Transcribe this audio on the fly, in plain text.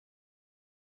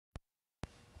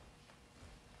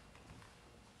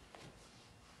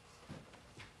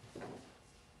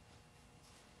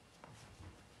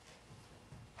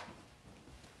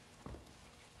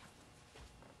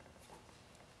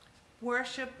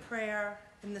Worship, prayer,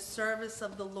 and the service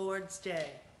of the Lord's Day.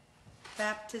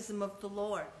 Baptism of the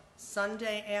Lord,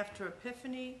 Sunday after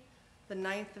Epiphany, the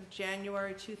 9th of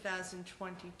January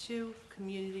 2022,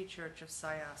 Community Church of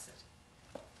Syosset.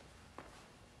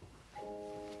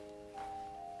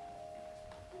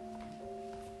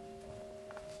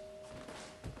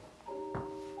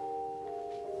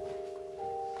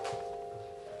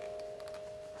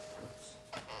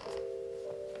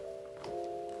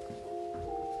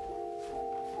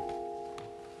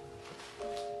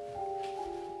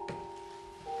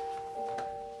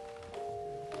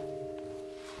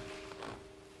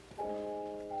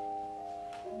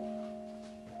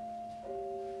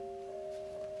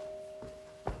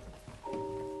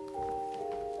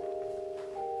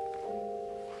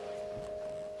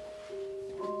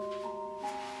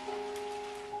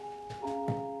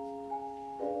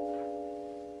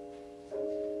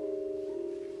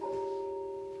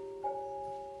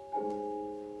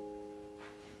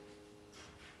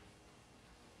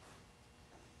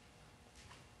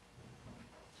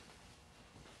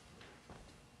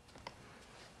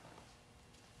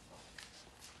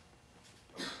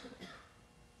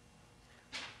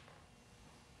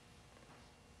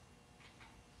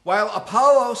 While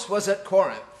Apollos was at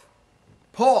Corinth,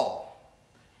 Paul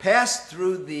passed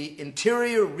through the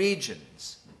interior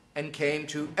regions and came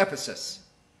to Ephesus,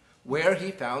 where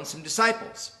he found some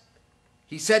disciples.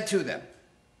 He said to them,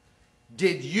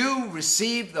 "Did you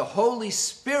receive the Holy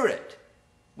Spirit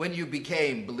when you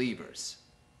became believers?"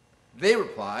 They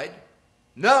replied,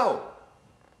 "No,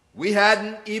 we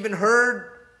hadn't even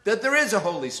heard that there is a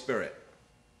Holy Spirit."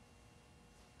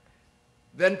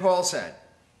 Then Paul said,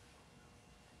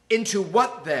 "Into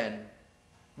what then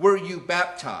were you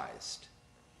baptized?"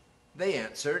 They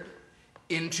answered,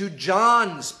 "Into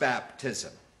John's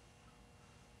baptism."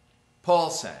 Paul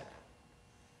said,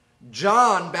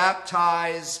 "John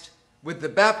baptized with the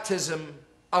baptism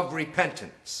of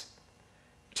repentance,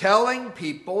 telling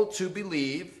people to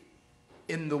believe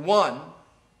in the one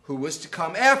who was to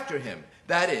come after him,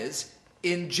 that is,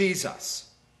 in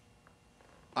Jesus."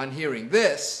 On hearing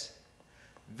this,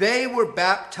 they were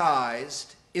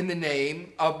baptized in the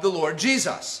name of the Lord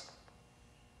Jesus.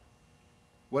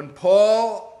 When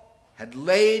Paul had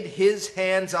laid his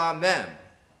hands on them,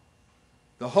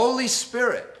 the Holy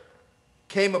Spirit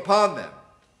came upon them,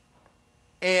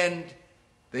 and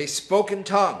they spoke in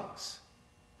tongues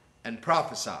and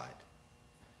prophesied.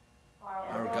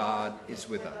 Our God is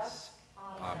with us.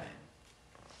 Amen.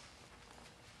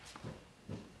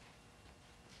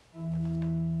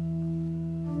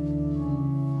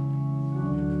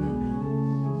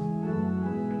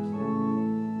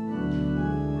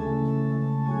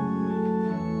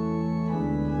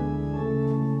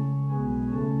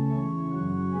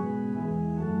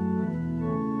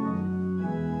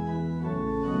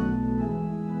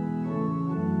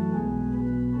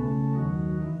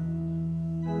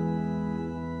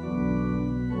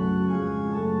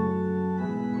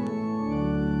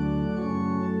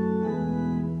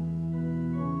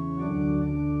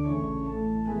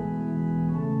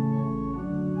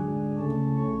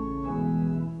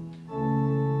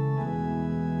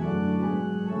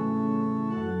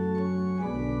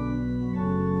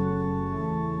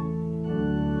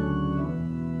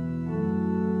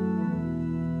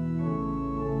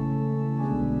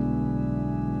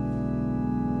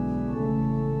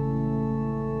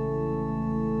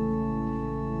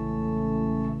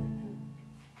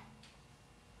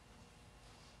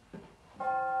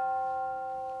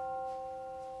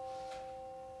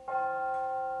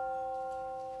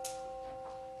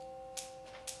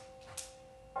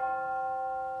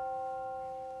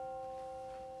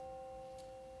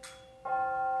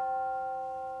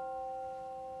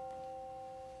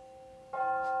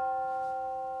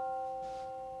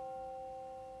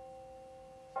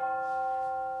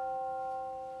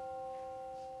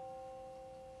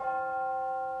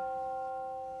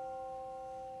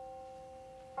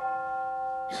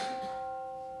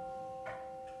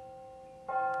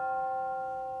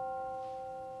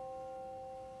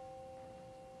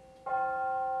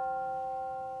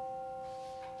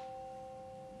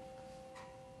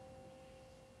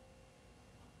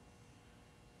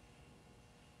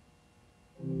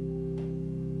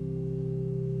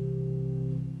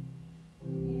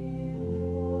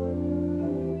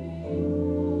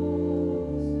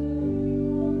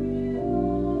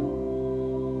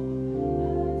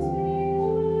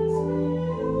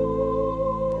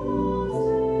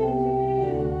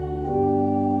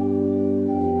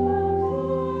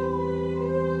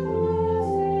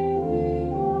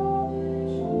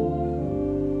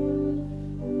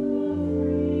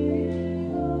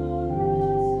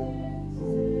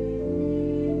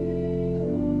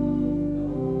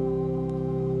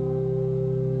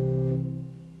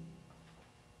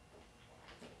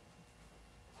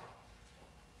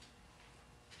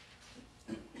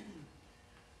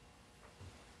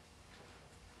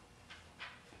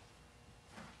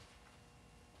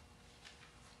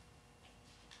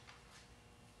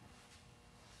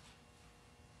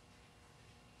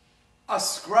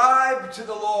 Ascribe to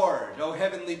the Lord, O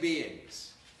heavenly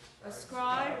beings.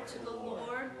 Ascribe to the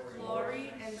Lord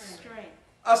glory and strength.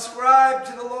 Ascribe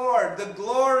to the Lord the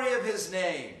glory of his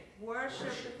name.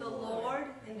 Worship the Lord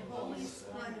in holy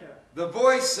splendor. The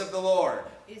voice of the Lord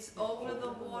Is over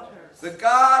the waters. The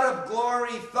God of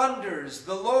glory thunders,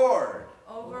 the Lord.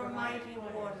 Over mighty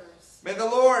waters. May the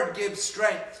Lord give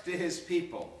strength to his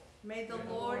people. May the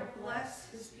Lord bless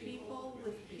his people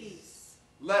with peace.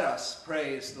 Let us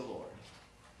praise the Lord.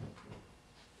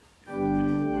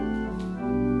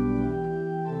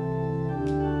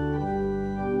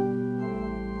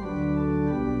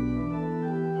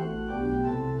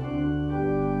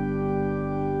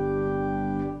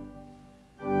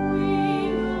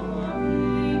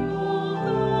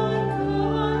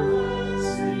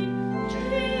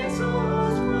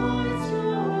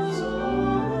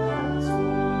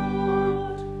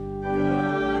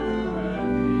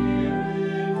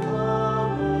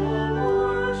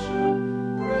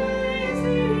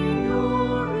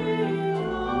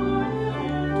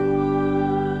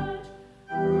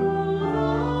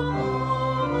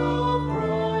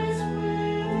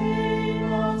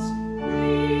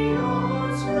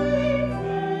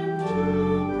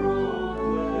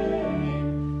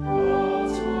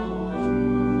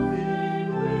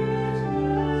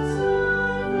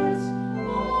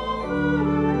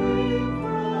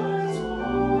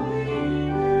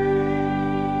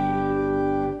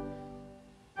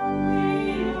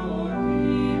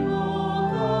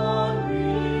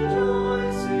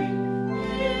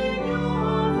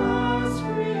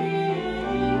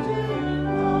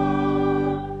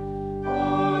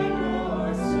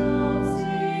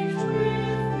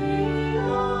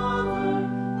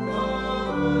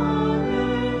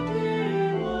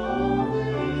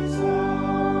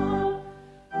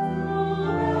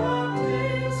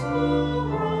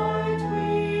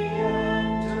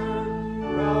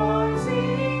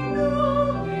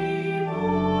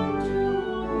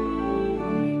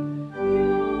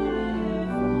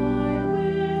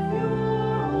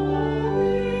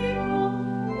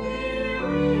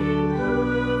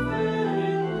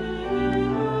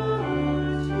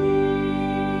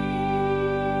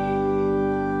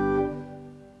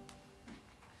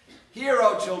 Hear,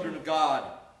 O children of God,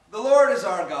 the Lord is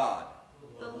our God.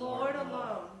 The Lord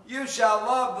alone. You shall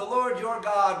love the Lord your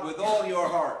God with all your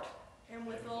heart. And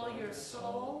with all your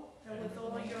soul, and with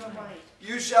all your might.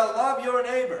 You shall love your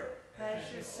neighbor. As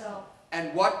yourself.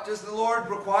 And what does the Lord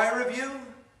require of you?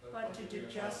 But to do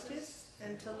justice,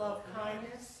 and to love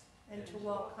kindness, and to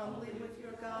walk humbly with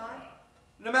your God.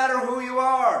 No matter who you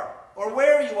are, or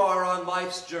where you are on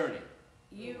life's journey.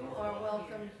 You are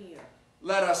welcome here.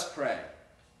 Let us pray.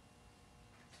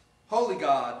 Holy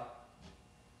God,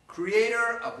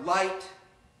 creator of light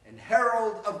and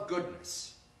herald of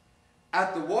goodness,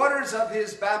 at the waters of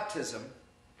his baptism,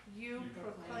 you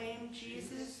proclaim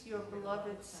Jesus, your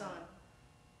beloved Son.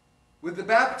 with the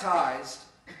baptized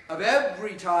of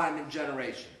every time and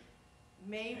generation,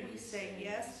 May we say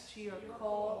yes to your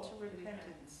call to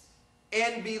repentance.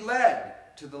 and be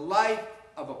led to the life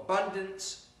of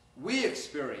abundance we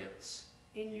experience.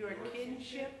 In your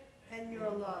kinship and your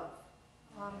love.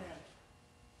 Amen.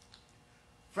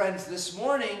 Friends, this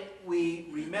morning we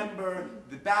remember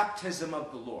the baptism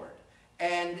of the Lord.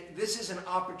 And this is an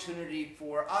opportunity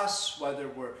for us, whether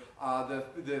we're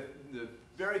the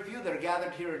very few that are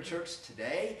gathered here in church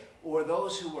today, or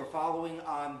those who are following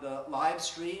on the live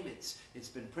stream. It's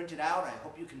been printed out. I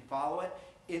hope you can follow it.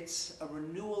 It's a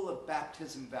renewal of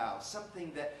baptism vows,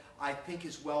 something that I think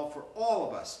is well for all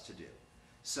of us to do.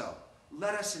 So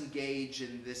let us engage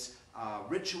in this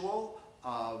ritual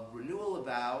of renewal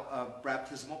of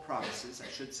baptismal promises, I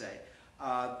should say,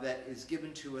 that is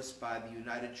given to us by the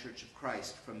United Church of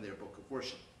Christ from their book of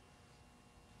worship.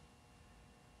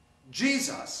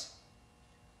 Jesus,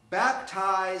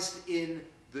 baptized in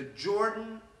the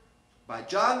Jordan by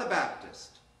John the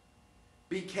Baptist,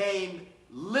 became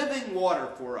living water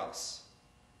for us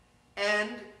and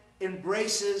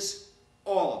embraces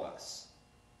all of us.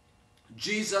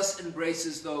 Jesus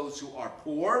embraces those who are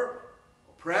poor,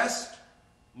 oppressed,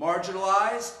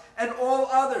 marginalized, and all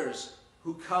others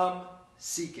who come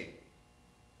seeking.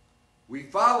 We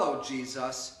follow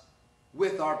Jesus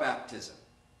with our baptism,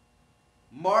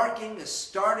 marking a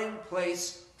starting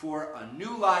place for a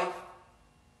new life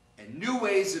and new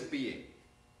ways of being.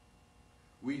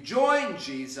 We join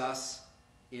Jesus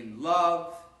in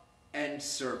love and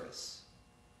service.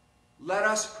 Let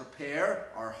us prepare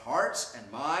our hearts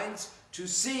and minds to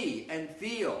see and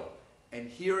feel and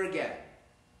hear again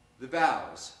the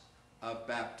vows of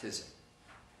baptism.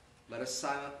 Let us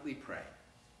silently pray.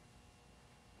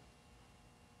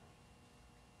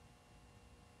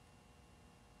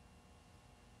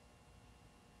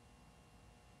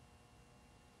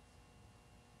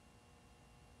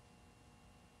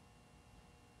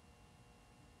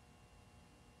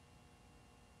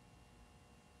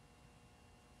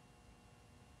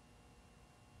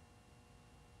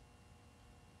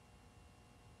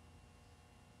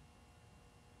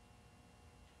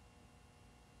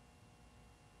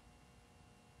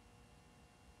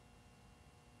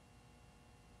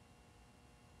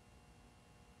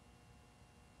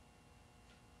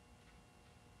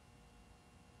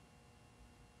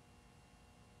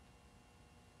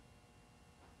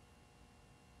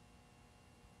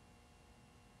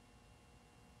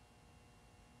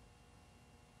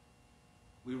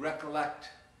 we recollect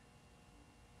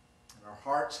in our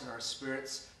hearts and our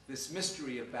spirits this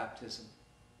mystery of baptism.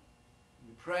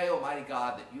 We pray, Almighty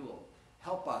God, that you will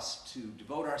help us to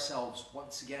devote ourselves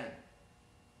once again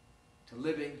to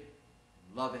living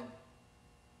and loving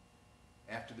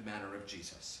after the manner of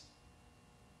Jesus.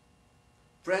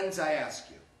 Friends, I ask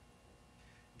you,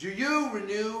 do you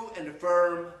renew and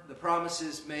affirm the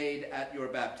promises made at your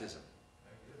baptism?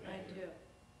 I do.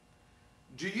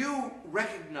 Do you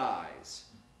recognize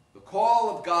the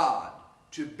call of God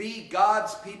to be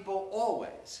God's people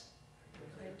always?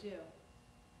 I do.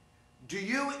 Do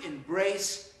you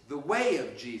embrace the way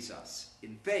of Jesus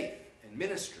in faith and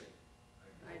ministry?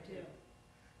 I do.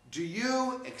 Do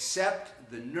you accept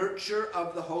the nurture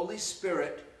of the Holy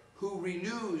Spirit who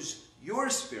renews your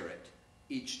spirit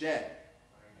each day?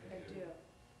 I do.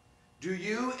 Do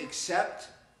you accept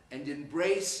and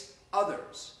embrace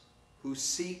others who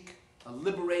seek a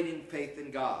liberating faith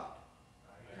in God?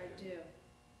 I do.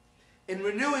 In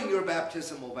renewing your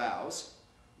baptismal vows,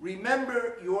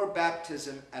 remember your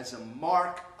baptism as a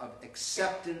mark of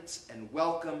acceptance and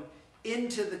welcome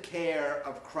into the care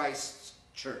of Christ's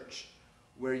church,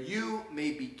 where you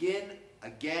may begin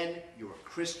again your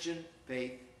Christian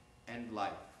faith and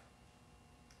life.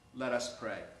 Let us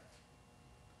pray.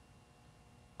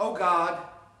 O God,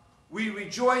 we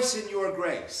rejoice in your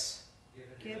grace.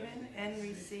 Given and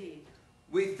received.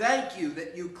 We thank you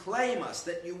that you claim us,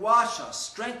 that you wash us,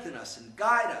 strengthen us, and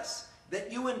guide us, that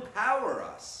you empower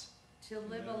us. To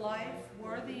live a life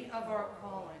worthy of our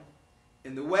calling.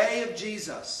 In the way of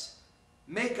Jesus,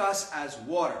 make us as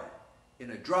water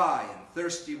in a dry and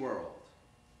thirsty world.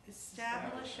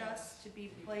 Establish us to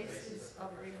be places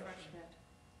of refreshment.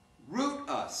 Root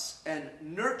us and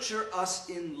nurture us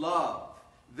in love,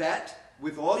 that,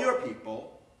 with all your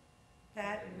people,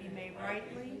 that we may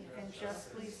rightly and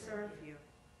justly serve you.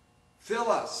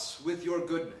 fill us with your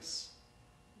goodness.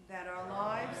 That our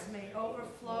lives may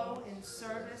overflow in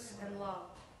service and love.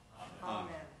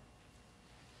 Amen.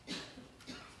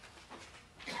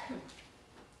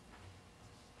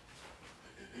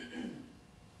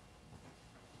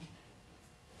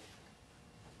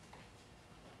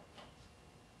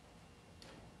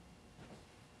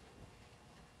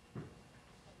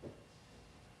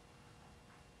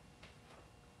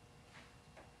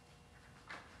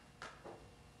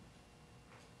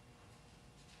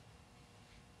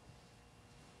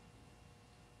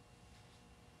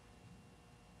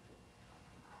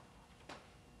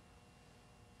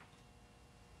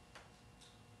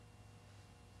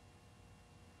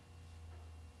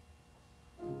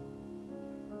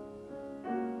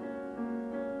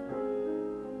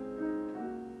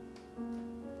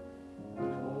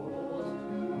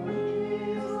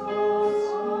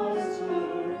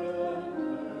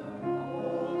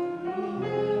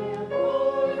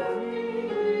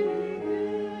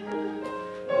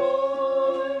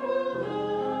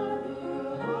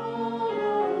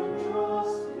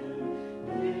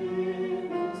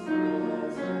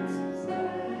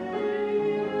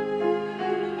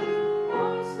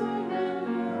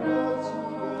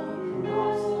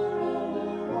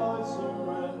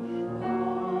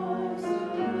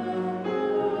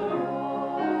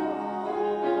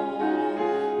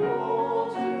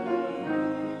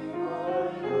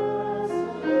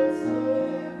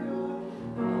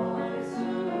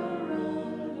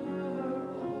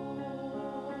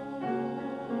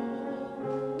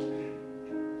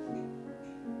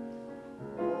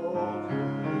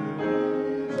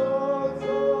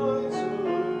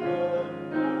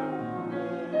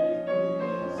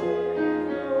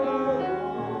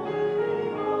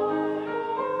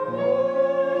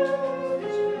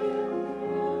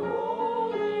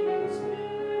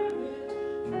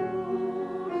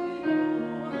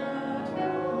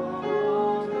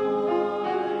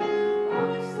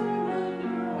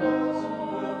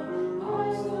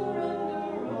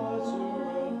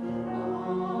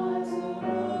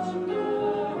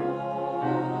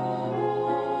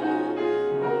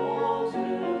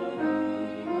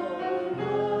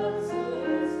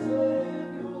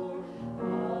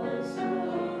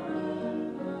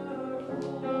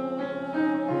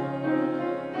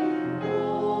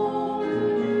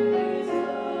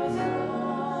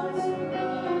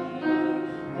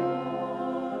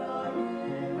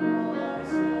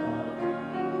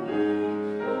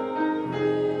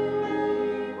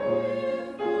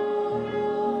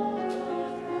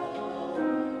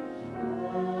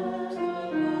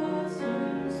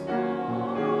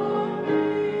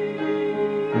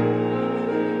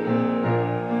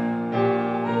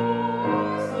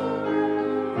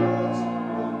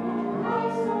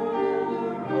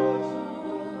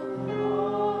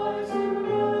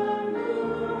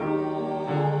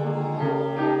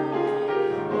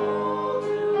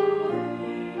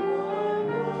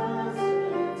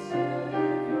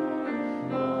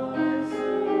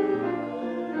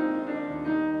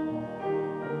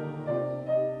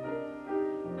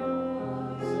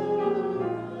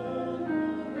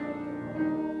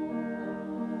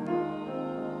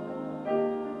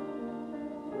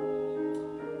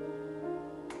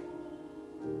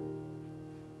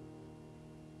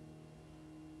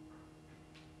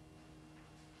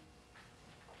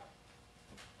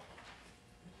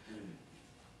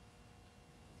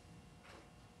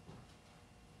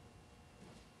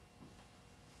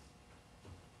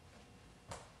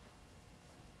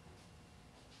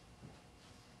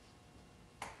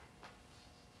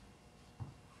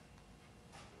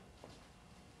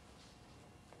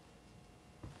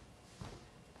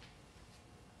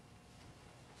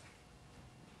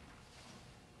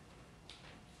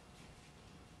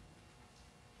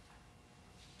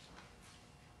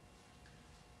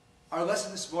 Our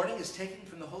lesson this morning is taken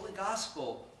from the Holy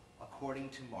Gospel according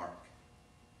to Mark.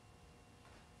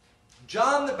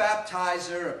 John the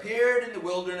Baptizer appeared in the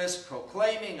wilderness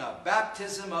proclaiming a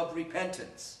baptism of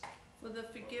repentance for the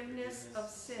forgiveness of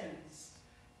sins.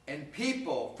 And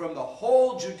people from the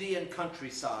whole Judean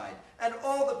countryside and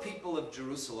all the people of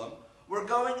Jerusalem were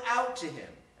going out to him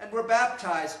and were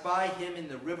baptized by him in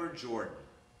the river Jordan,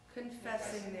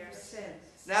 confessing their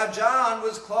sins. Now John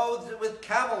was clothed with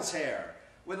camel's hair,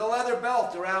 with a leather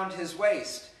belt around his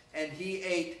waist, and he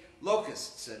ate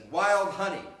locusts and wild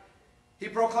honey. He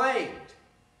proclaimed,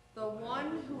 "The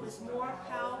one who is more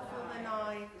powerful than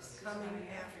I is coming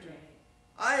after me.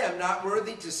 I am not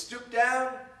worthy to stoop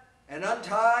down and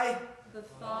untie the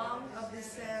thong of his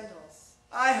sandals.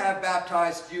 I have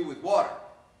baptized you with water.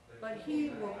 But he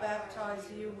will baptize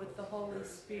you with the Holy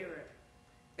Spirit."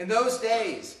 In those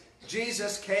days,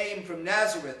 Jesus came from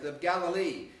Nazareth of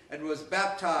Galilee and was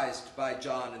baptized by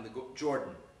John in the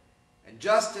Jordan. And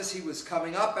just as he was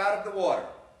coming up out of the water,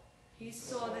 he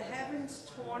saw the heavens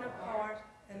torn apart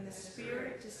and the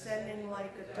Spirit descending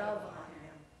like a dove on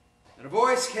him. and a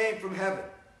voice came from heaven.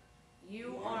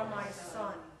 "You are my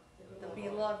Son, the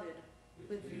beloved.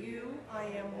 With you I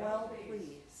am well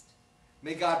pleased."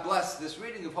 May God bless this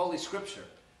reading of Holy Scripture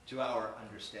to our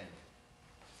understanding.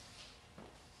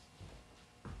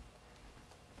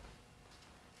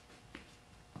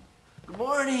 Good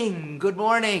morning. Good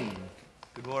morning.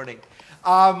 Good morning.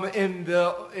 In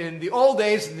the old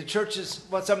days, in the churches,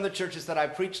 well, some of the churches that I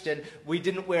preached in, we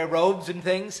didn't wear robes and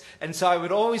things, and so I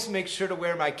would always make sure to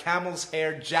wear my camel's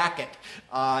hair jacket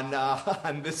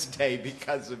on this day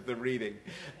because of the reading.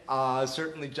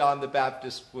 Certainly, John the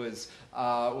Baptist was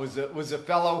a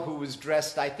fellow who was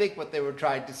dressed, I think what they were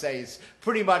trying to say is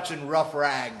pretty much in rough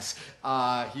rags.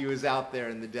 He was out there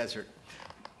in the desert.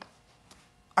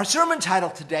 Our sermon title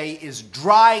today is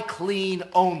Dry Clean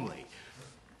Only.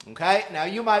 Okay, now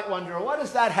you might wonder, what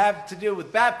does that have to do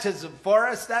with baptism for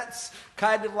us? That's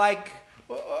kind of like,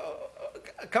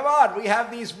 come on, we have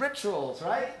these rituals,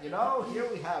 right? Here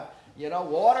we have,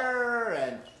 water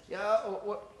and,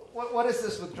 what is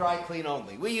this with dry clean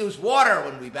only? We use water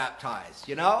when we baptize,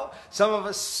 Some of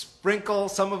us sprinkle,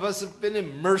 some of us have been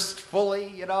immersed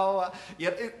fully,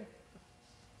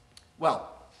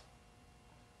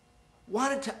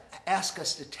 wanted to ask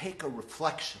us to take a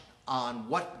reflection on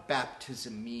what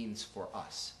baptism means for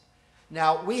us.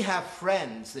 Now, we have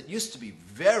friends that used to be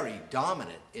very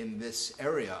dominant in this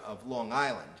area of Long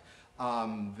Island,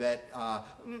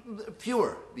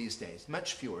 fewer these days,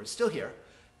 much fewer, still here.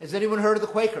 Has anyone heard of the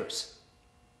Quakers?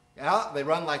 Yeah, they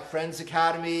run like Friends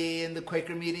Academy in the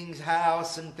Quaker Meetings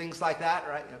House and things like that,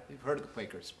 right? You've heard of the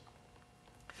Quakers.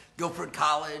 Guilford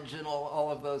College and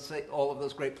all of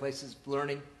those great places of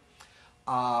learning.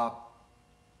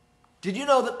 Did you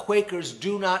know that Quakers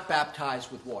do not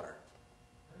baptize with water?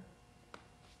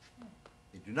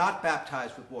 They do not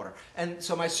baptize with water. And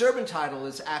so my sermon title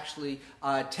is actually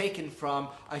taken from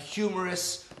a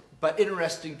humorous but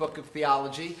interesting book of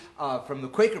theology from the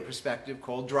Quaker perspective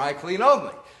called Dry Clean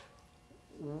Only.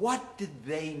 What did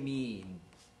they mean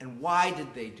and why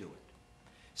did they do it?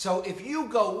 So if you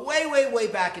go way, way, way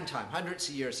back in time, hundreds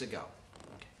of years ago,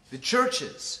 the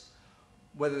churches,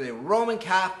 whether they were Roman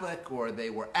Catholic or they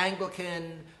were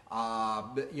Anglican,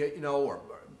 or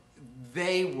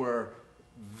they were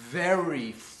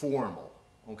very formal,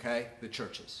 okay, the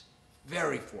churches,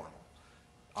 very formal.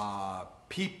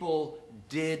 People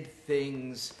did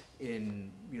things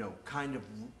in, kind of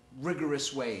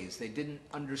rigorous ways. They didn't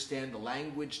understand the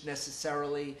language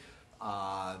necessarily.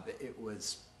 It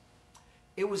was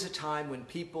a time when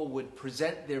people would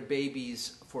present their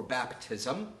babies for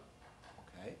baptism,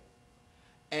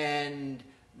 and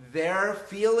their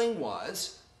feeling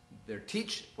was,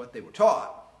 what they were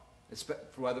taught,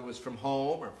 whether it was from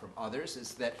home or from others,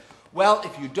 is that, well,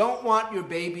 if you don't want your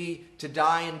baby to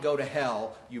die and go to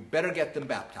hell, you better get them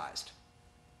baptized.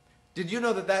 Did you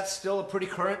know that that's still a pretty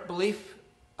current belief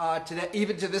today,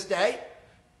 even to this day?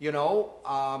 It's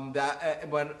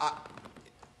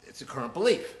a current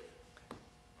belief.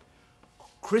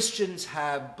 Christians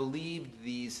have believed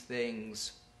these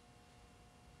things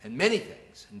and many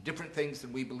things, and different things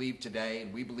than we believe today,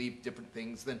 and we believe different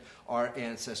things than our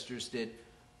ancestors did,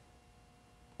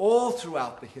 all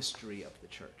throughout the history of the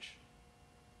church.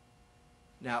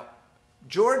 Now,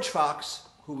 George Fox,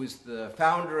 who was the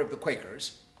founder of the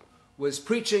Quakers, was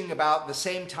preaching about the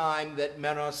same time that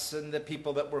Menos and the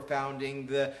people that were founding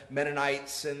the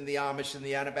Mennonites and the Amish and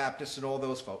the Anabaptists and all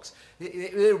those folks.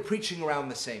 They were preaching around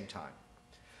the same time.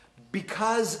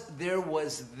 Because there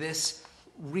was this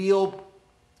real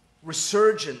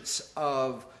resurgence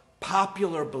of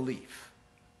popular belief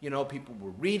People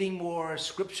were reading more,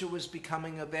 scripture was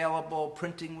becoming available,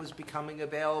 printing was becoming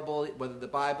available, whether the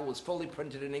Bible was fully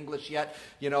printed in English yet,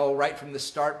 right from the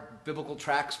start, biblical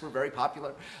tracts were very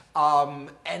popular.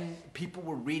 And people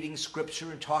were reading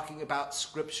scripture and talking about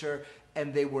scripture,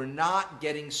 and they were not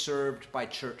getting served by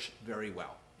church very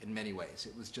well in many ways.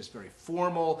 It was just very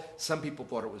formal. Some people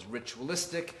thought it was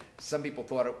ritualistic. Some people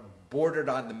thought it bordered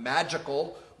on the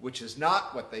magical, which is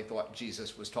not what they thought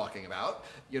Jesus was talking about,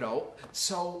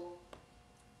 So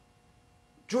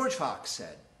George Fox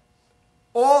said,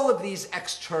 all of these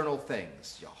external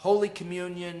things, Holy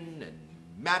Communion and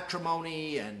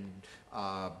matrimony and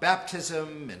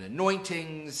baptism and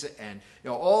anointings and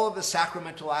all of the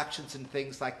sacramental actions and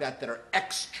things like that are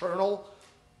external,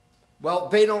 well,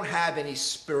 they don't have any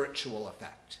spiritual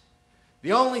effect.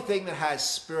 The only thing that has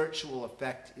spiritual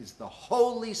effect is the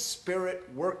Holy Spirit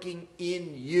working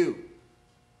in you.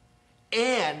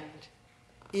 And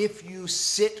if you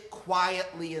sit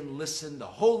quietly and listen, the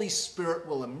Holy Spirit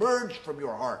will emerge from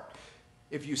your heart.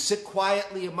 If you sit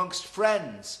quietly amongst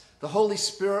friends, the Holy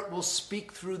Spirit will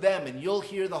speak through them, and you'll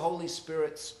hear the Holy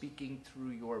Spirit speaking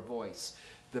through your voice.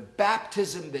 The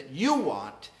baptism that you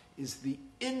want is the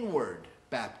inward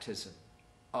baptism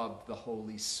of the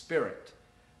Holy Spirit.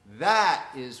 That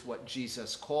is what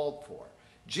Jesus called for.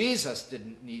 Jesus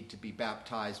didn't need to be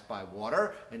baptized by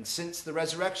water, and since the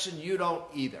resurrection, you don't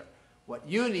either. What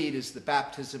you need is the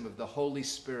baptism of the Holy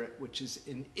Spirit, which is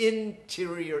an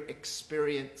interior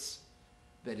experience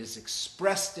that is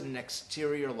expressed in an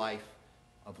exterior life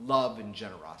of love and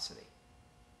generosity.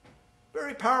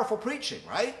 Very powerful preaching,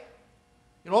 right?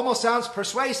 It almost sounds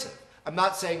persuasive. I'm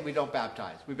not saying we don't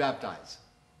baptize. We baptize.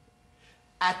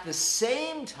 At the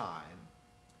same time,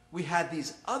 we had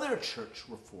these other church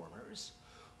reformers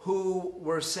who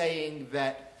were saying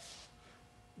that,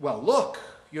 well, look,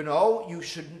 you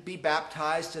shouldn't be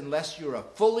baptized unless you're a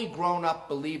fully grown-up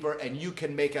believer and you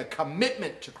can make a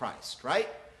commitment to Christ, right?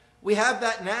 We have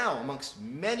that now amongst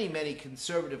many, many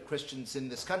conservative Christians in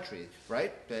this country,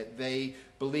 right? That they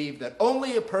believe that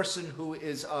only a person who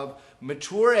is of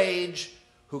mature age,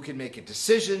 who can make a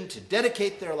decision to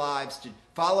dedicate their lives to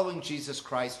following Jesus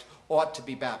Christ, ought to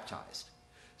be baptized.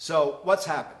 So what's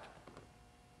happened?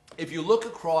 If you look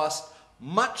across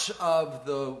much of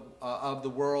the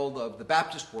world, of the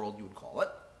Baptist world, you would call it,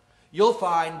 you'll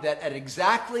find that at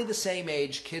exactly the same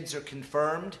age kids are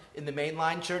confirmed in the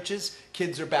mainline churches,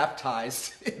 kids are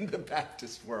baptized in the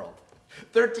Baptist world.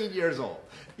 13 years old,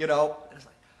 It's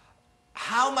like,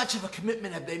 how much of a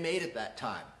commitment have they made at that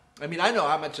time? I mean, I know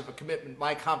how much of a commitment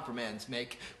my confirmands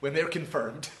make when they're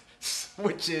confirmed,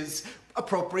 which is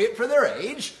appropriate for their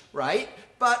age, right?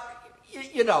 But,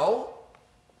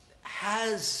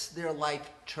 has their life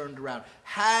turned around?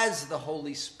 Has the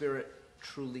Holy Spirit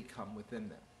truly come within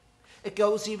them? It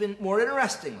goes even more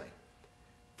interestingly.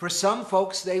 For some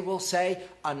folks, they will say,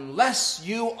 unless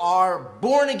you are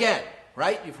born again,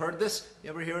 right? You've heard this? You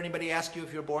ever hear anybody ask you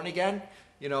if you're born again?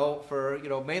 For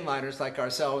mainliners like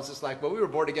ourselves, it's like, well, we were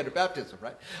born again at baptism,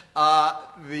 right?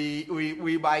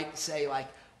 We might say, like,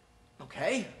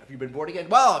 okay, have you been born again?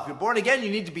 Well, if you're born again,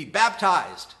 you need to be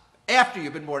baptized after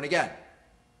you've been born again.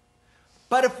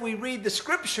 But if we read the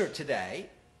scripture today,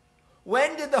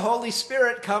 when did the Holy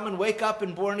Spirit come and wake up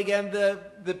and born again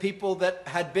the people that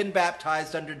had been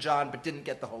baptized under John but didn't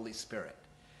get the Holy Spirit?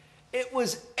 It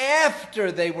was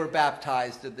after they were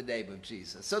baptized in the name of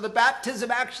Jesus. So the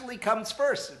baptism actually comes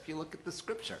first, if you look at the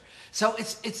scripture. So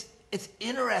it's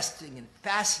interesting and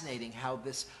fascinating how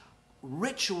this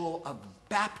ritual of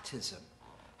baptism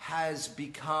has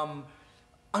become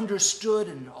understood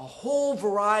in a whole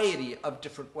variety of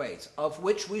different ways, of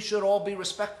which we should all be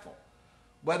respectful.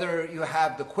 Whether you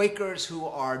have the Quakers who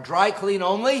are dry clean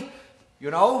only,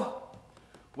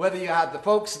 whether you have the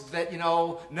folks that,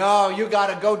 no, you got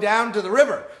to go down to the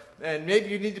river, and maybe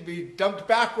you need to be dunked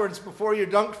backwards before you're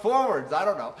dunked forwards. I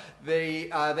don't know. They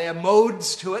have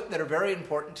modes to it that are very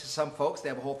important to some folks. They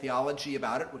have a whole theology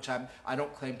about it, which I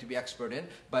don't claim to be expert in,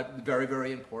 but very,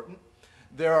 very important.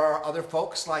 There are other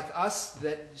folks like us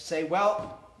that say,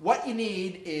 well, what you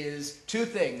need is two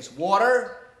things: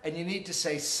 water, and you need to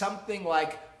say something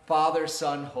like Father,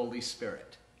 Son, Holy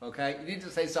Spirit. Okay? You need to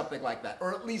say something like that,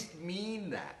 or at least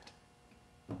mean that.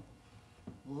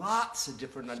 Lots of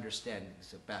different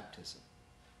understandings of baptism.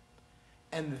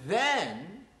 And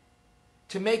then,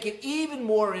 to make it even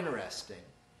more interesting,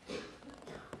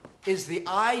 is the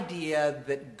idea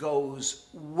that goes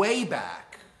way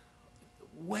back,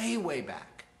 way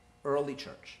back, early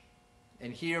church.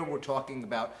 And here we're talking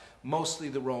about mostly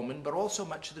the Roman, but also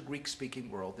much of the Greek-speaking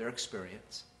world, their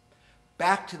experience.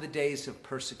 Back to the days of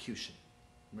persecution.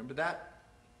 Remember that?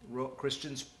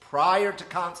 Christians prior to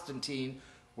Constantine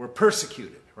were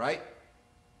persecuted, right?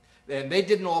 And they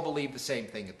didn't all believe the same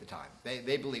thing at the time.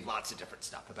 They believed lots of different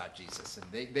stuff about Jesus,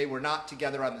 and they were not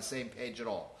together on the same page at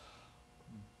all.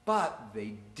 But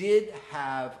they did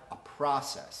have a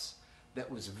process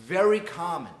that was very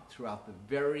common throughout the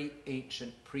very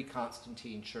ancient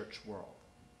pre-Constantine church world.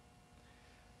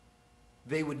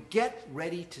 They would get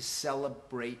ready to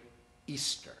celebrate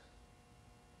Easter.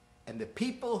 And the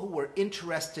people who were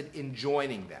interested in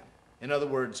joining them, in other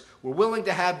words, were willing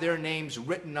to have their names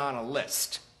written on a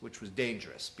list, which was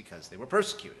dangerous because they were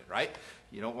persecuted, right?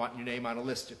 You don't want your name on a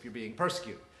list if you're being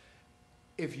persecuted.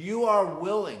 If you are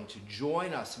willing to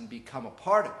join us and become a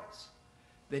part of us,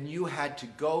 then you had to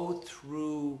go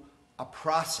through a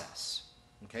process.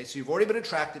 Okay, so you've already been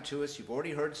attracted to us, you've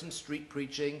already heard some street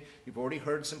preaching, you've already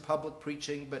heard some public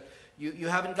preaching, but you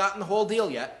haven't gotten the whole deal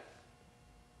yet.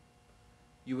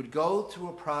 You would go through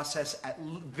a process at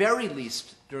very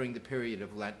least during the period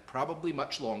of Lent, probably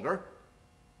much longer,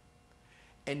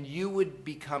 and you would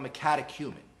become a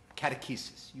catechumen,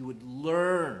 catechesis. You would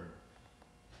learn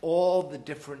all the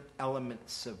different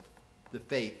elements of the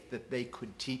faith that they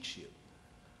could teach you.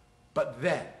 But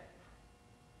then,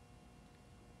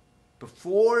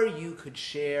 before you could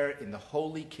share in the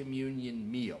Holy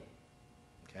Communion meal,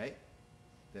 okay,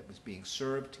 that was being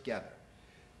served together,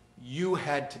 you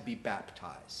had to be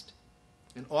baptized.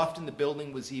 And often the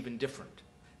building was even different.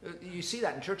 You see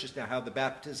that in churches now, how the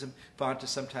baptism font is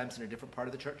sometimes in a different part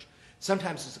of the church.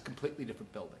 Sometimes it's a completely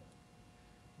different building.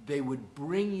 They would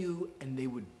bring you and they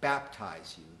would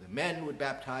baptize you. The men would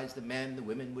baptize the men, the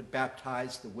women would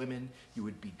baptize the women. You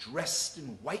would be dressed in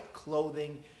white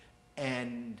clothing,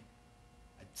 and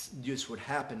this would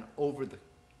happen over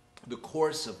the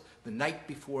course of the night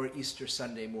before Easter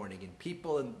Sunday morning. And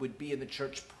people would be in the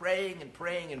church praying and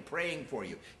praying and praying for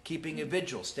you, keeping a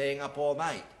vigil, staying up all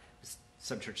night.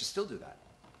 Some churches still do that.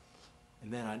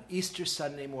 And then on Easter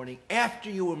Sunday morning, after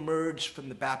you emerged from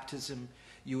the baptism,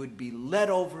 you would be led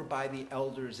over by the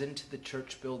elders into the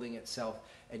church building itself,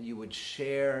 and you would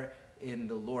share in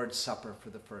the Lord's Supper for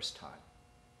the first time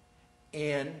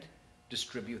and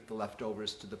distribute the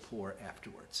leftovers to the poor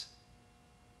afterwards.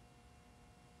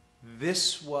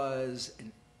 This was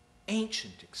an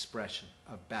ancient expression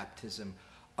of baptism,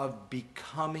 of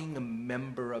becoming a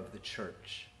member of the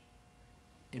church,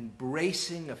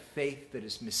 embracing a faith that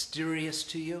is mysterious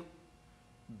to you,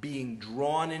 being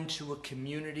drawn into a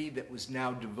community that was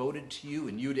now devoted to you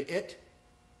and you to it,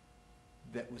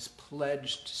 that was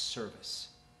pledged to service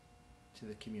to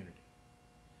the community.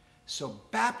 So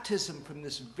baptism from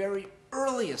this very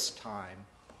earliest time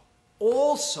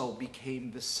also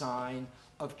became the sign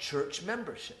of church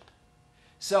membership.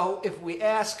 So if we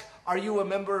ask, are you a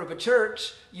member of a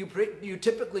church? You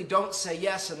typically don't say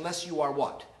yes unless you are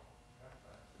what?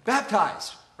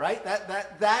 Baptized, right?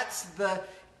 That's the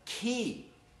key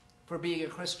for being a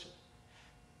Christian.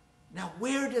 Now,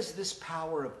 where does this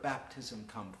power of baptism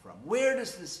come from? Where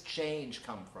does this change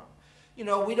come from? You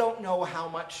know, we don't know how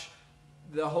much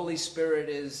the Holy Spirit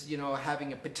is,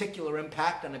 having a particular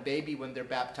impact on a baby when they're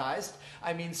baptized.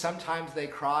 I mean, sometimes they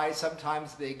cry,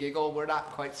 sometimes they giggle. We're not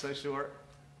quite so sure.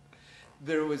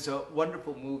 There was a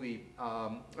wonderful movie.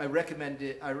 I recommend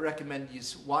you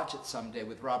watch it someday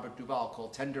with Robert Duvall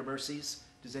called Tender Mercies.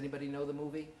 Does anybody know the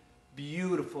movie?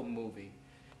 Beautiful movie.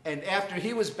 And after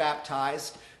he was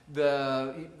baptized,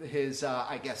 his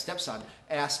stepson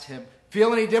asked him,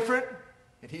 "Feel any different?"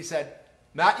 And he said,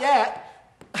 "Not yet."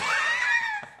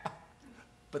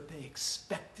 But they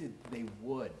expected they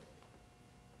would.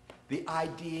 The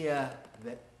idea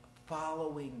that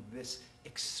following this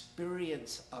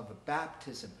experience of a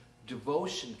baptism,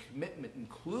 devotion, commitment,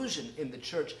 inclusion in the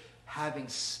church, having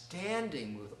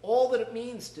standing with all that it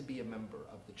means to be a member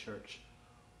of the church,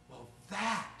 well,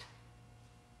 that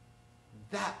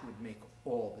would make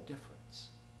all the difference.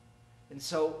 And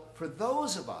so for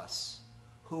those of us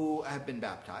who have been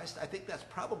baptized, I think that's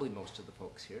probably most of the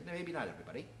folks here, maybe not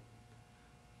everybody.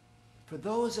 For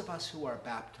those of us who are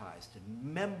baptized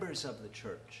and members of the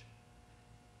church,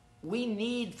 we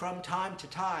need from time to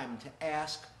time to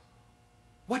ask,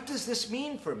 what does this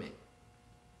mean for me?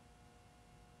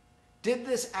 Did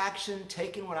this action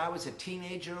taken when I was a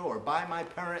teenager or by my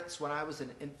parents when I was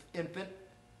an infant,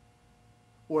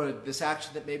 or this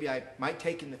action that maybe I might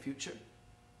take in the future,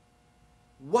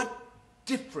 what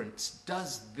difference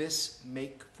does this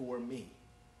make for me?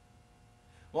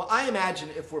 Well, I imagine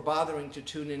if we're bothering to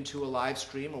tune into a live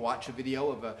stream or watch a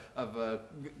video of a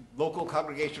local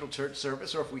congregational church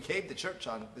service, or if we came to church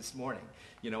on this morning,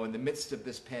 in the midst of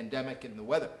this pandemic and the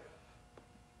weather,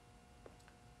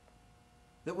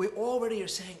 that we already are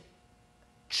saying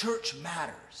church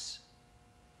matters.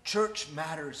 church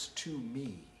matters to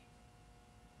me.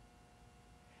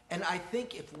 And I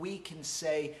think if we can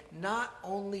say, not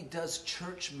only does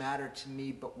church matter to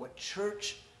me, but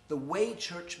the way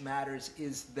church matters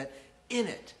is that in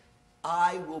it,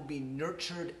 I will be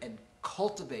nurtured and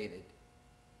cultivated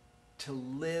to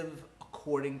live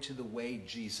according to the way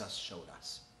Jesus showed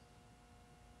us.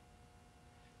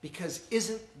 Because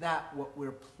isn't that what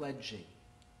we're pledging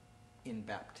in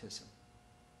baptism?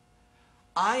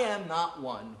 I am not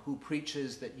one who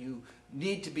preaches that you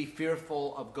need to be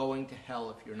fearful of going to hell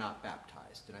if you're not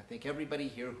baptized. And I think everybody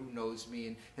here who knows me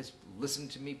and has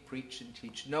listened to me preach and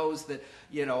teach knows that,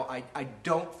 I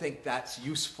don't think that's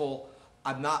useful.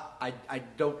 I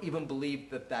don't even believe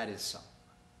that that is so.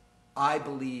 I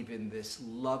believe in this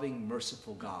loving,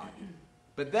 merciful God.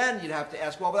 But then you'd have to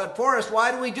ask, well, but Forrest,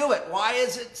 why do we do it? Why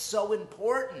is it so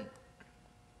important?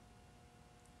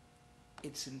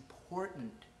 It's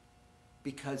important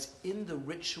because in the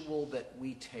ritual that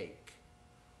we take,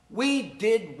 we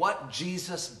did what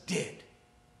Jesus did.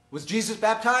 Was Jesus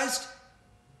baptized?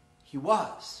 He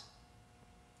was.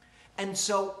 And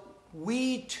so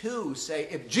we too say,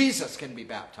 if Jesus can be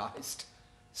baptized,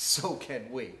 so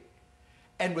can we.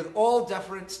 And with all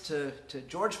deference to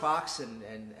George Fox and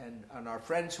our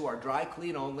friends who are dry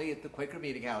clean only at the Quaker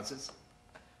meeting houses,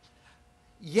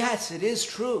 yes, it is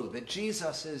true that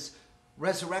Jesus'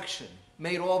 resurrection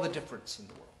made all the difference in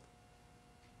the world.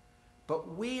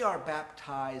 But we are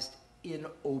baptized in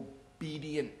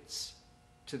obedience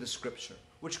to the Scripture,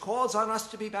 which calls on us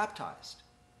to be baptized,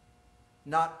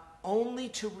 not only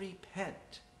to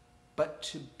repent, but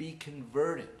to be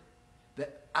converted,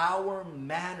 that our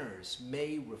manners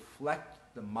may reflect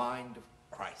the mind of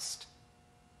Christ.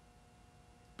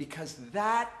 Because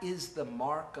that is the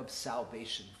mark of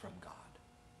salvation from God.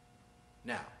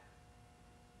 Now,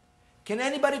 can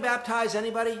anybody baptize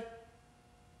anybody?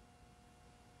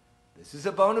 This is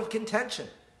a bone of contention.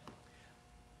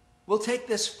 We'll take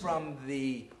this from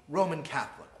the Roman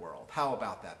Catholic world. How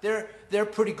about that? They're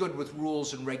pretty good with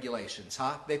rules and regulations,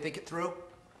 huh? They think it through?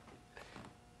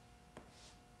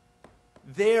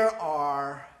 There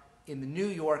are, in the New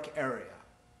York area,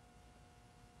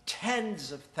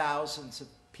 tens of thousands of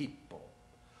people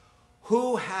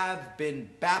who have been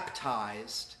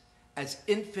baptized as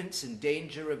infants in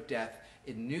danger of death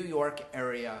in New York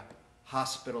area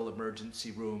hospital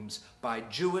emergency rooms by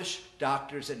Jewish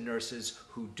doctors and nurses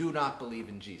who do not believe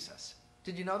in Jesus.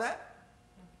 Did you know that?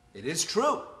 It is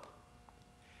true.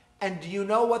 And do you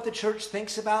know what the church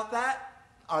thinks about that?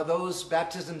 Are those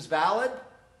baptisms valid?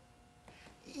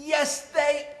 Yes,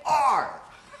 they are.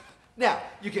 Now,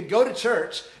 you can go to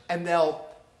church and they'll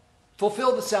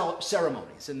fulfill the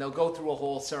ceremonies and they'll go through a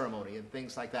whole ceremony and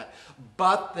things like that.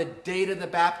 But the date of the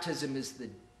baptism is the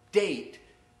date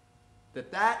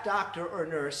that doctor or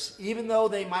nurse, even though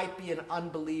they might be an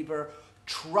unbeliever,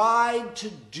 tried to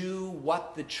do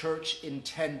what the church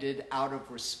intended out of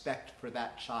respect for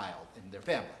that child and their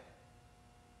family.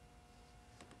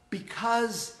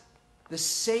 Because the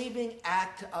saving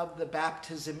act of the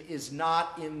baptism is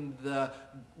not in the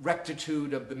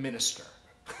rectitude of the minister.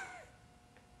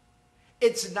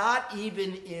 It's not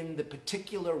even in the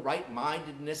particular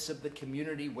right-mindedness of the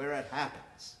community where it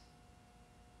happens.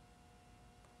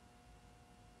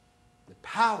 The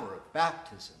power of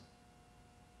baptism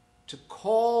to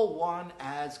call one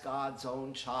as God's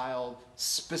own child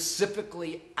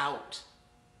specifically out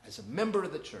as a member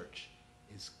of the church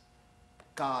is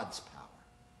God's power.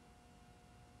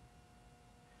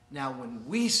 Now, when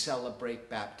we celebrate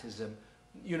baptism,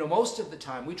 most of the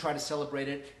time we try to celebrate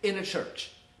it in a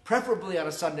church, preferably on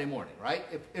a Sunday morning, right?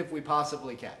 If we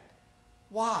possibly can.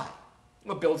 Why?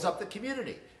 Well, it builds up the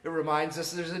community. It reminds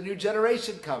us there's a new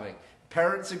generation coming.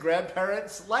 Parents and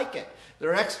grandparents like it.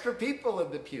 There are extra people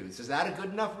in the pews. Is that a good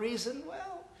enough reason?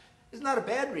 Well, it's not a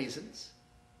bad reason.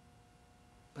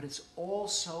 But it's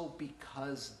also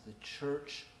because the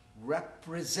church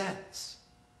represents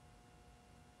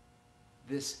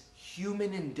this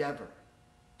human endeavor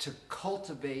to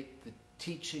cultivate the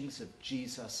teachings of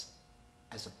Jesus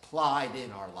as applied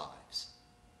in our lives.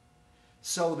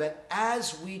 So that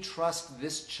as we trust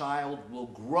this child will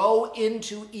grow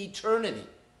into eternity,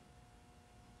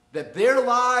 that their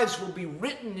lives will be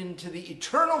written into the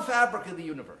eternal fabric of the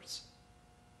universe,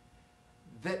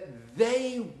 that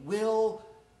they will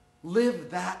live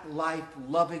that life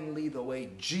lovingly the way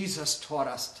Jesus taught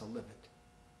us to live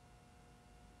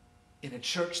it, in a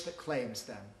church that claims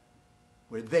them,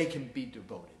 where they can be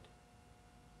devoted.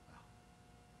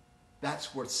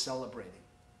 That's worth celebrating.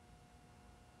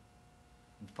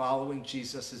 And following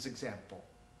Jesus' example,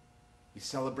 we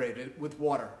celebrate it with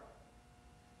water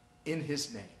in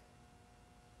his name.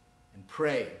 and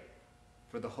pray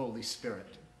for the Holy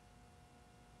Spirit.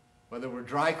 Whether we're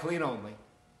dry clean only,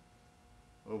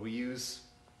 or we use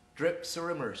drips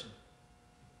or immersion,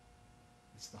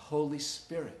 it's the Holy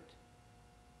Spirit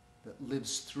that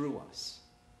lives through us,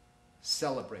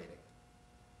 celebrating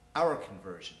our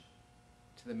conversion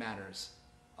to the manners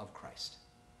of Christ.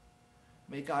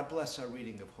 May God bless our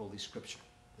reading of Holy Scripture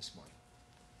this morning.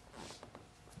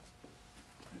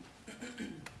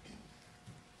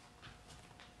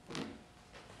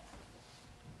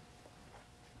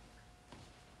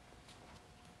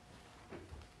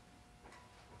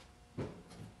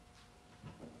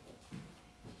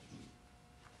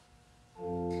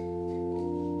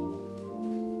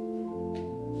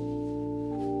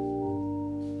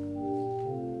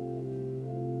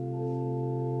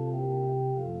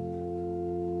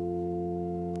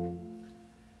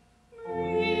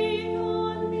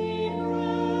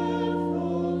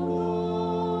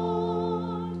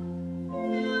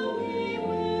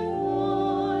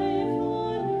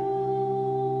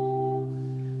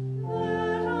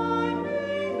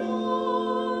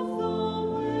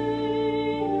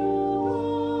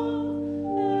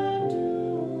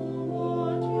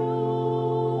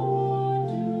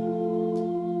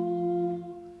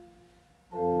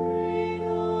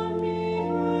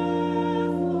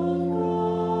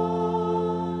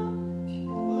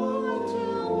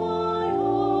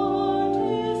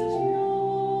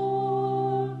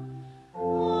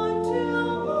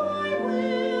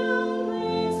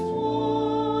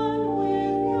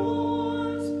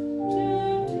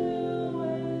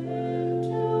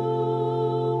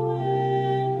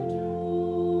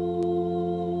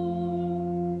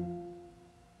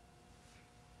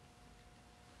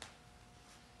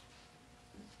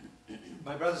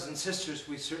 My brothers and sisters,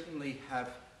 we certainly have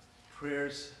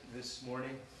prayers this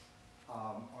morning.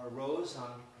 Our rose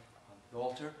on the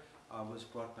altar was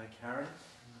brought by Karen.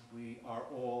 We are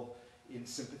all in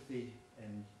sympathy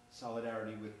and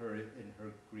solidarity with her in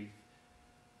her grief.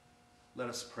 Let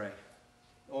us pray.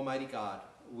 Almighty God,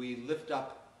 we lift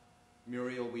up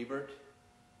Muriel Wiebert,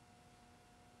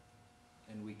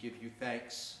 and we give you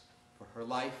thanks for her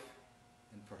life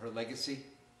and for her legacy.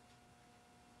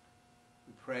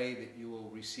 We pray that you will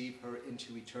receive her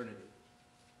into eternity.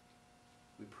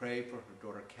 We pray for her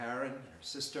daughter Karen and her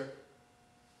sister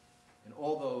and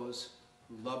all those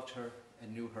who loved her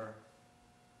and knew her,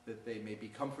 that they may be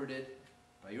comforted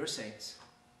by your saints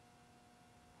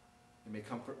and may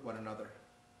comfort one another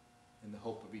in the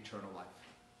hope of eternal life.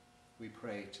 We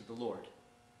pray to the Lord.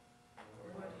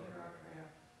 Lord, hear our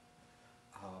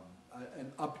prayer.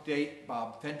 An update,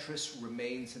 Bob Fentress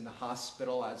remains in the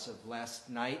hospital as of last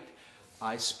night.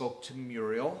 I spoke to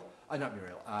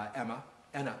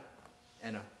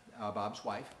Anna, Bob's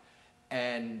wife,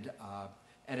 and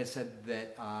it said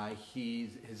that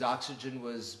his oxygen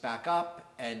was back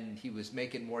up and he was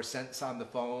making more sense on the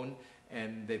phone,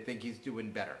 and they think he's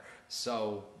doing better.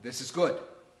 So this is good.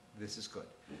 This is good.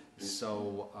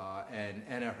 So and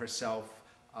Anna herself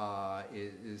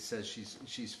says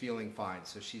she's feeling fine.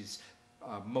 So she's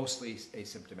mostly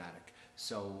asymptomatic.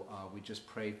 So we just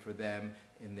pray for them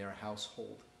in their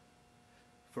household.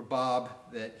 For Bob,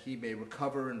 that he may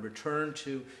recover and return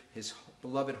to his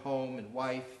beloved home and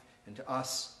wife, and to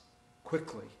us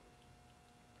quickly.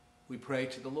 We pray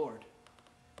to the Lord.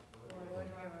 Lord,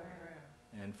 hear our prayer.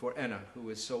 And for Anna, who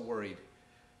is so worried,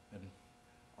 and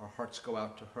our hearts go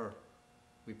out to her,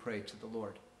 we pray to the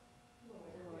Lord.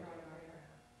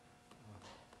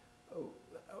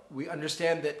 We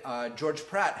understand that George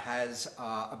Pratt has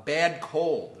a bad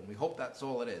cold, and we hope that's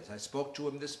all it is. I spoke to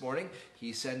him this morning.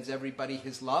 He sends everybody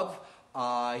his love.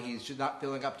 He's just not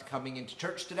feeling up to coming into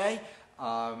church today.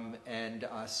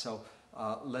 So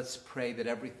let's pray that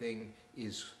everything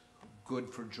is good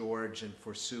for George and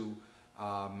for Sue,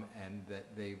 and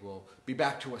that they will be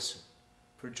back to us soon.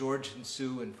 For George and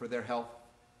Sue and for their health,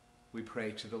 we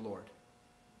pray to the Lord.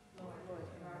 Lord,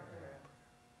 hear our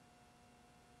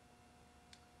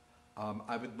prayer.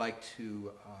 I would like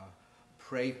to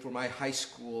pray for my high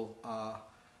school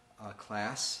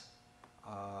class.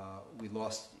 We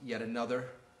lost yet another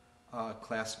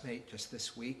classmate just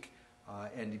this week,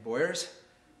 Andy Boyers,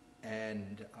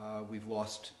 and we've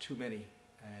lost too many,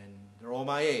 and they're all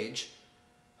my age.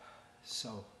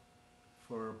 So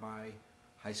for my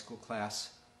high school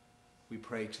class, we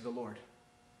pray to the Lord.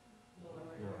 Lord,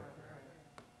 hear our prayer.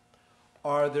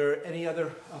 Are there any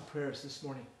other prayers this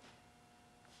morning?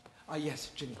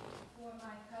 Yes, Ginny. For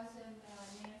my cousin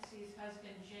Nancy's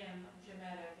husband Jim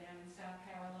Jametta down in South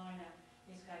Carolina,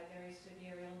 he's got a very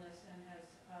severe illness and has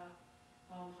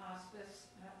home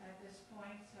hospice at this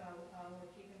point, so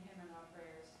we're keeping him in our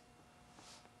prayers.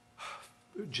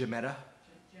 Gemetta.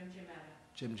 Jim Gemetta.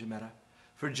 Jim Gemetta.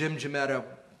 For Jim Gemetta,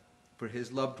 for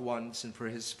his loved ones, and for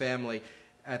his family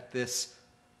at this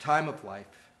time of life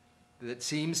that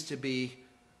seems to be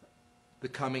the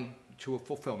coming to a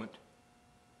fulfillment.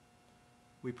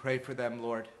 We pray for them,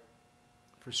 Lord,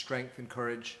 for strength and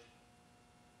courage.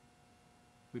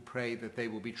 We pray that they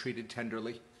will be treated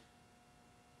tenderly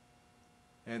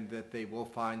and that they will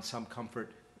find some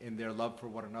comfort in their love for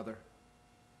one another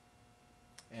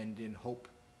and in hope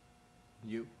in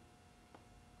you.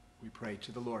 We pray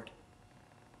to the Lord.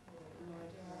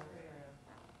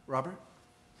 Robert?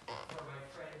 For my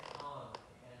friend Tom,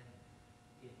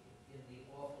 and in the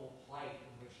awful plight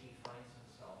in which he finds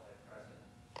himself at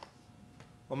present.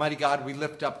 Almighty God, we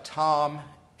lift up Tom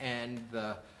and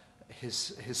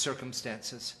his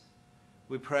circumstances.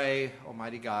 We pray,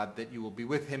 Almighty God, that you will be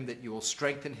with him, that you will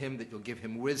strengthen him, that you'll give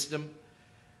him wisdom,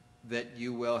 that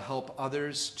you will help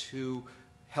others to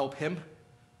help him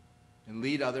and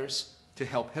lead others to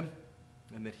help him,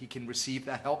 and that he can receive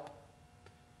that help.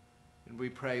 And we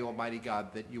pray, Almighty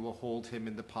God, that you will hold him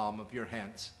in the palm of your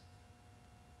hands.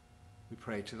 We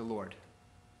pray to the Lord.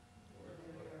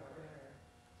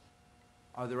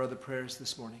 Are there other prayers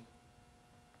this morning?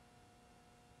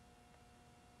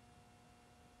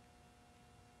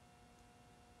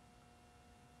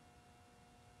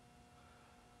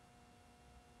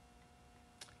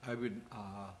 I would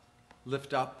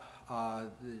lift up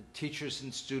the teachers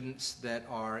and students that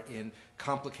are in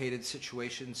complicated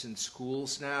situations in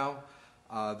schools now,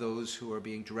 those who are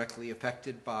being directly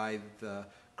affected by the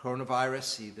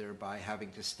coronavirus, either by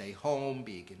having to stay home,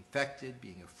 being infected,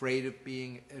 being afraid of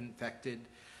being infected,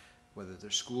 whether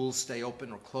their schools stay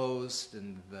open or closed,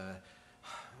 and the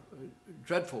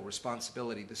dreadful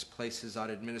responsibility this places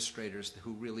on administrators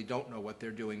who really don't know what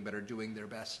they're doing but are doing their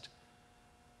best.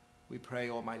 We pray,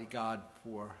 Almighty God,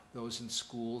 for those in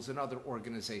schools and other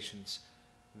organizations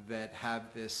that have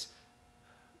this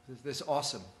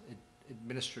awesome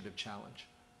administrative challenge.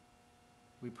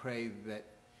 We pray that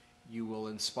you will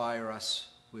inspire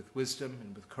us with wisdom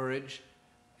and with courage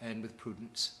and with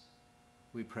prudence.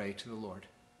 We pray to the Lord.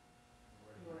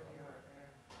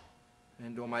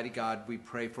 And Almighty God, we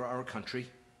pray for our country.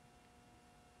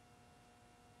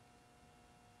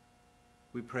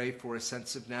 We pray for a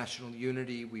sense of national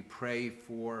unity. We pray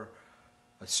for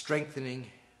a strengthening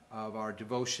of our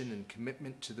devotion and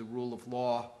commitment to the rule of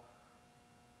law.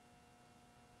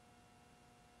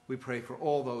 We pray for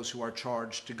all those who are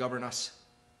charged to govern us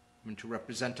and to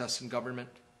represent us in government.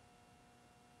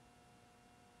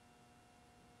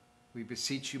 We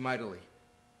beseech you mightily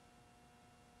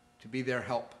to be their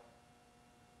help,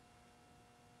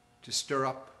 to stir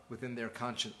up within their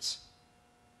conscience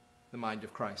the mind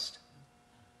of Christ.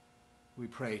 We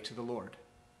pray to the Lord.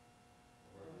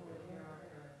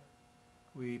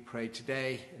 We pray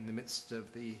today in the midst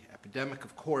of the epidemic,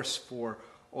 of course, for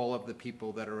all of the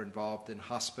people that are involved in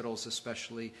hospitals,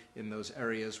 especially in those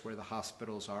areas where the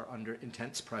hospitals are under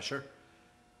intense pressure,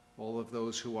 all of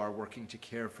those who are working to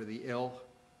care for the ill,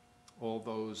 all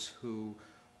those who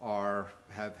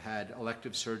have had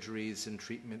elective surgeries and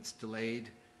treatments delayed,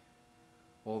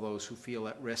 all those who feel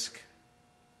at risk,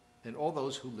 and all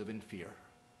those who live in fear.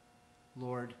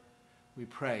 Lord, we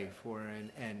pray for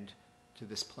an end to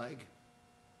this plague.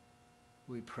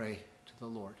 We pray to the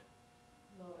Lord.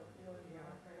 Lord, hear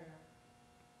our prayer.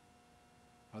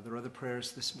 Are there other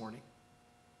prayers this morning?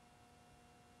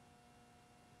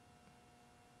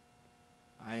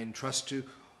 I entrust to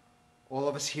all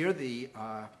of us here the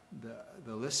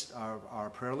list, our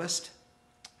prayer list,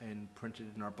 and printed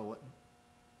in our bulletin.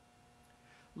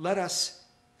 Let us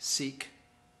seek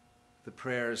the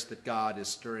prayers that God is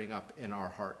stirring up in our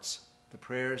hearts, the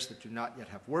prayers that do not yet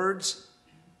have words,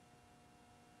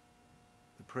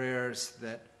 the prayers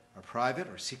that are private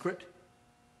or secret,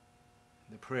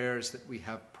 the prayers that we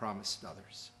have promised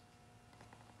others.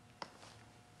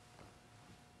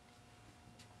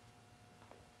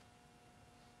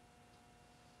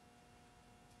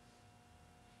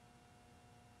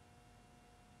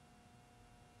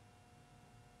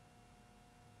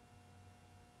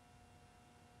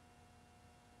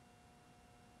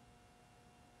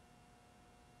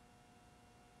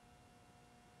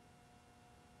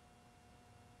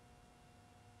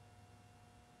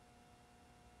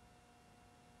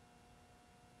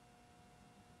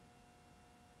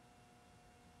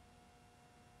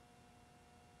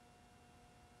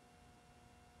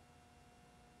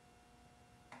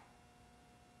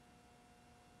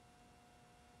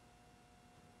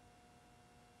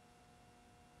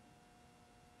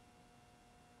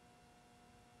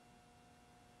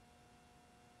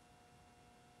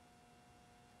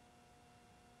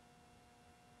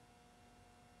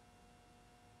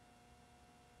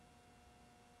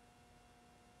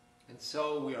 And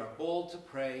so we are bold to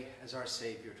pray as our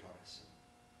Savior taught us.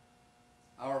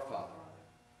 Our Father,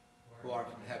 who art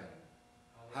in heaven,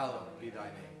 hallowed be thy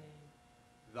name.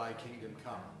 Thy kingdom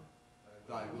come,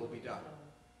 thy will be done,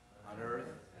 on earth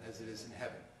as it is in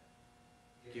heaven.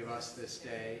 Give us this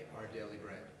day our daily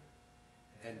bread,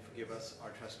 and forgive us our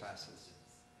trespasses,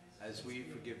 as we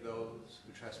forgive those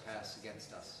who trespass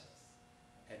against us.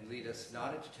 And lead us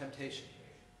not into temptation,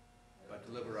 but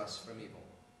deliver us from evil.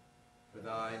 For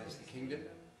thine is the kingdom,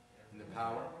 and the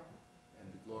power,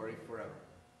 and the glory forever.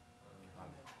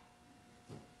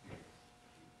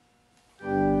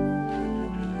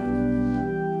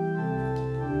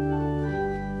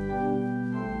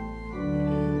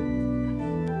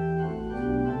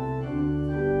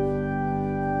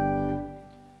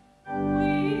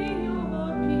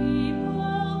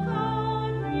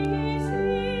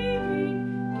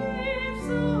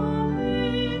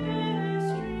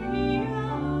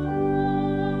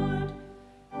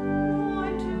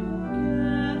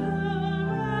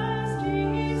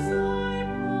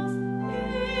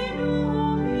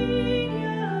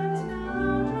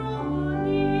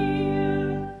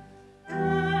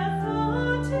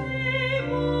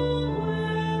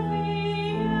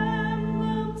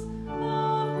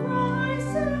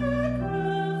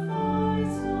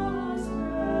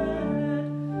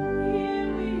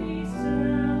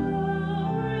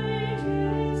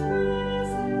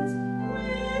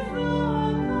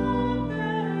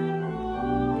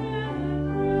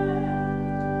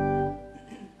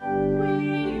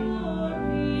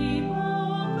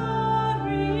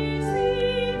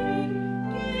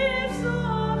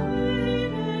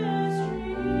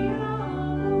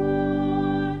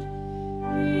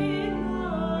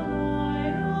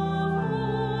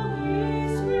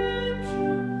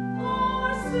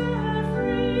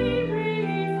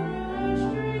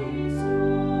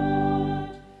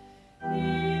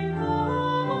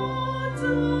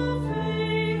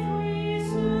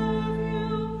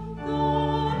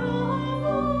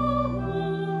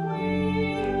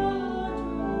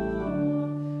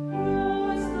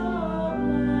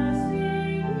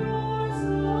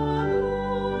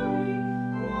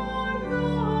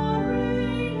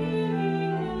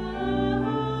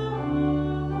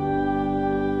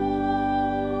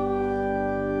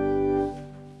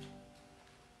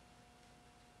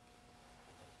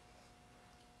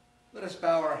 Let us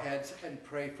bow our heads and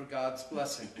pray for God's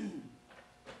blessing.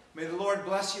 May the Lord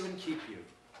bless you and keep you.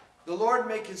 The Lord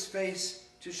make his face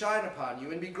to shine upon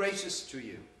you and be gracious to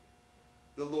you.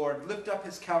 The Lord lift up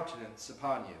his countenance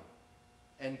upon you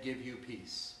and give you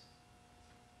peace.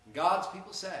 God's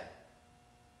people say,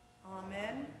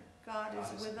 Amen. God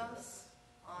is with us.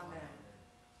 Amen.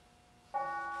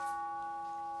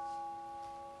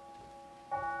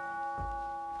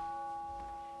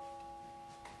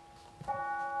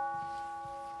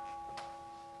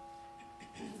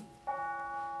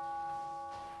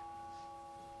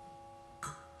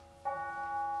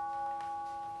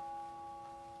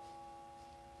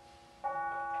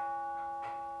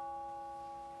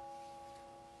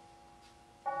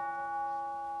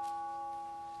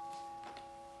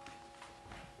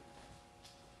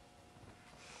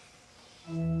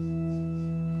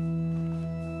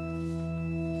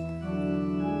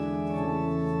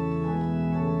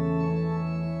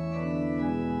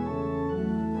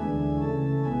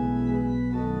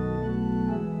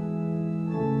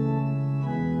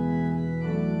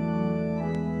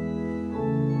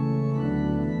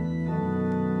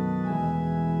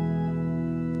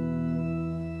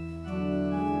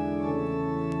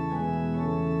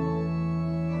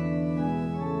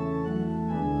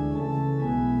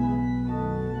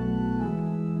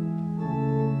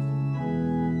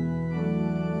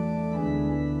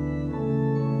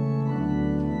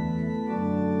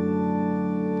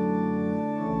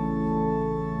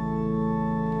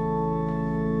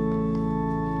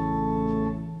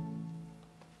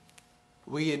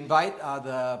 We invite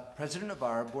the president of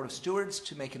our Board of Stewards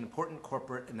to make an important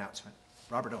corporate announcement.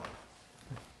 Robert Owen.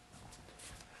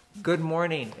 Good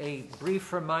morning. A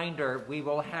brief reminder, we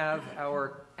will have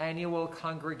our annual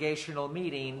congregational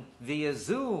meeting via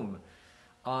Zoom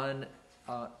on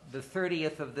the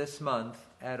 30th of this month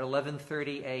at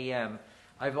 11:30 a.m.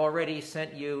 I've already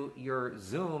sent you your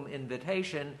Zoom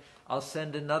invitation. I'll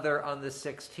send another on the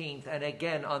 16th and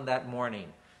again on that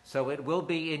morning. So it will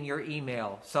be in your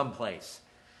email someplace.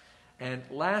 And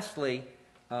lastly,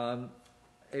 a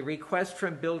request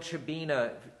from Bill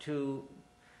Chabina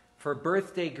for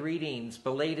birthday greetings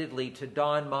belatedly to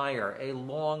Don Meyer, a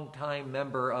longtime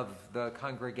member of the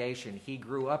congregation. He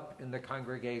grew up in the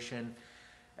congregation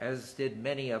as did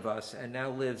many of us, and now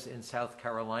lives in South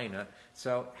Carolina.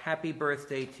 So happy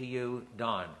birthday to you,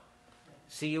 Don.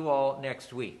 See you all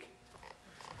next week.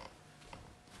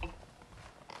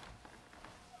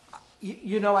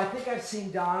 You know, I think I've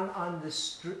seen Don on the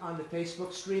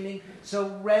Facebook streaming.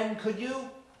 So, Ren, could you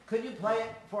play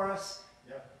it for us?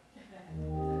 Yeah.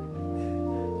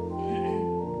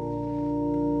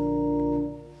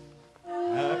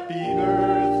 Happy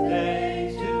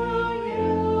birthday to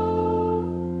you.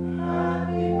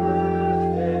 Happy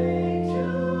birthday to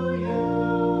you.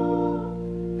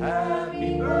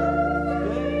 Happy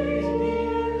birthday,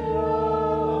 dear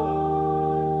Lord.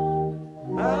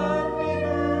 Happy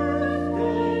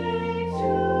birthday to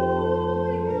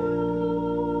you.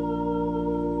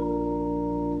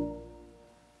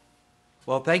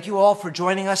 Well, thank you all for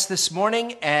joining us this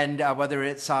morning, and whether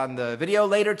it's on the video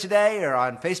later today or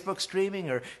on Facebook streaming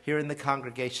or here in the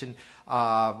congregation,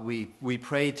 we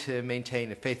pray to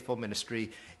maintain a faithful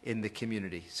ministry in the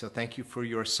community. So thank you for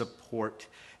your support.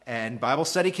 And Bible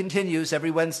study continues every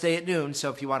Wednesday at noon,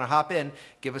 so if you want to hop in,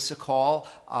 give us a call.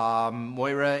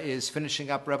 Moira is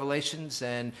finishing up Revelations,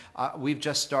 and we've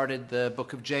just started the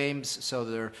book of James,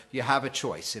 so you have a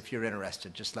choice. If you're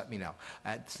interested, just let me know.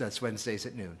 That's Wednesdays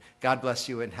at noon. God bless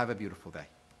you, and have a beautiful day.